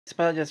It's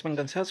Pablo Jasmine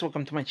Gonzalez.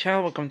 Welcome to my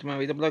channel. Welcome to my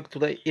video blog.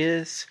 Today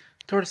is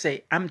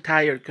Thursday. I'm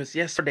tired because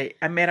yesterday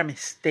I made a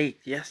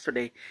mistake.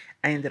 Yesterday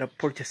I ended up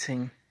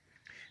purchasing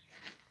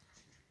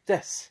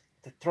this,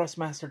 the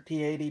Thrustmaster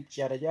T80,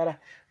 yada yada.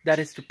 That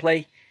is to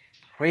play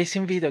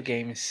racing video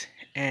games,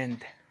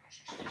 and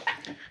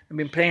I've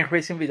been playing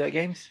racing video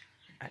games.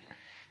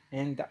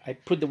 And I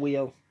put the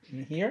wheel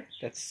in here.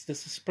 This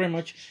is pretty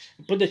much.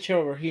 I put the chair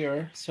over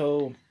here,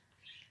 so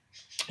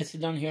I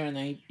sit down here and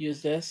I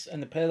use this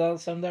and the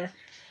pedals on there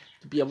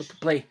to be able to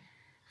play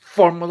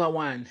Formula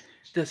One.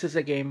 This is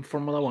a game,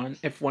 Formula One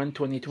F1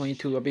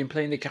 2022. I've been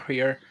playing the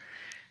career,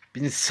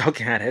 been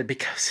sucking at it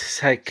because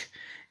it's like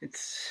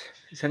it's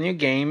a new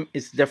game.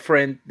 It's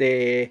different.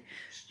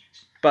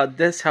 But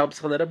this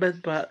helps a little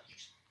bit. But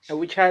I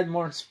wish I had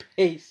more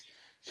space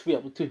to be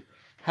able to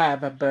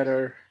have a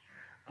better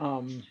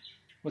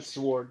what's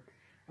the word?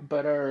 A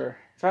better.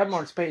 If I had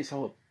more space, I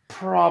would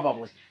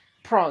probably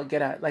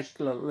get a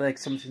like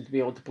something to be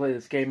able to play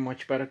this game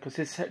much better, because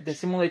the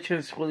simulation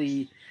is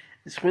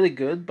really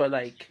good, but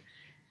like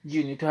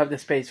you need to have the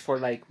space for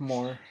like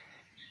more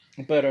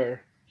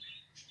better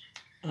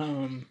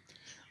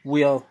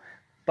wheel.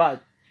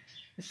 But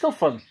it's still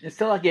fun. It's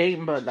still a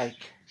game, but like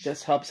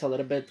this helps a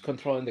little bit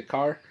controlling the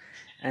car,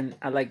 and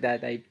I like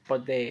that. I'm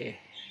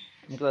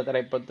glad that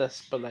I bought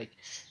this, but like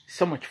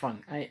so much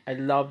fun. I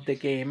love the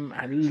game.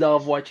 I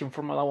love watching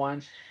Formula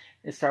One.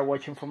 I started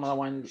watching Formula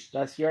One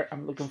last year.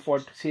 I'm looking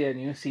forward to see a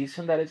new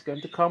season that is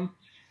going to come.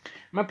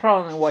 I'm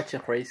probably not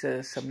watching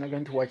races. I'm not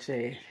going to watch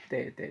the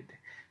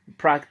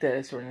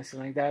practice or anything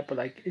like that. But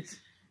like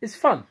it's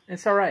fun.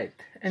 It's alright.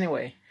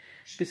 Anyway,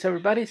 peace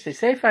everybody. Stay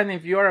safe. And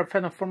if you are a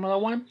fan of Formula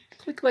One,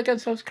 click like and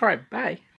subscribe. Bye.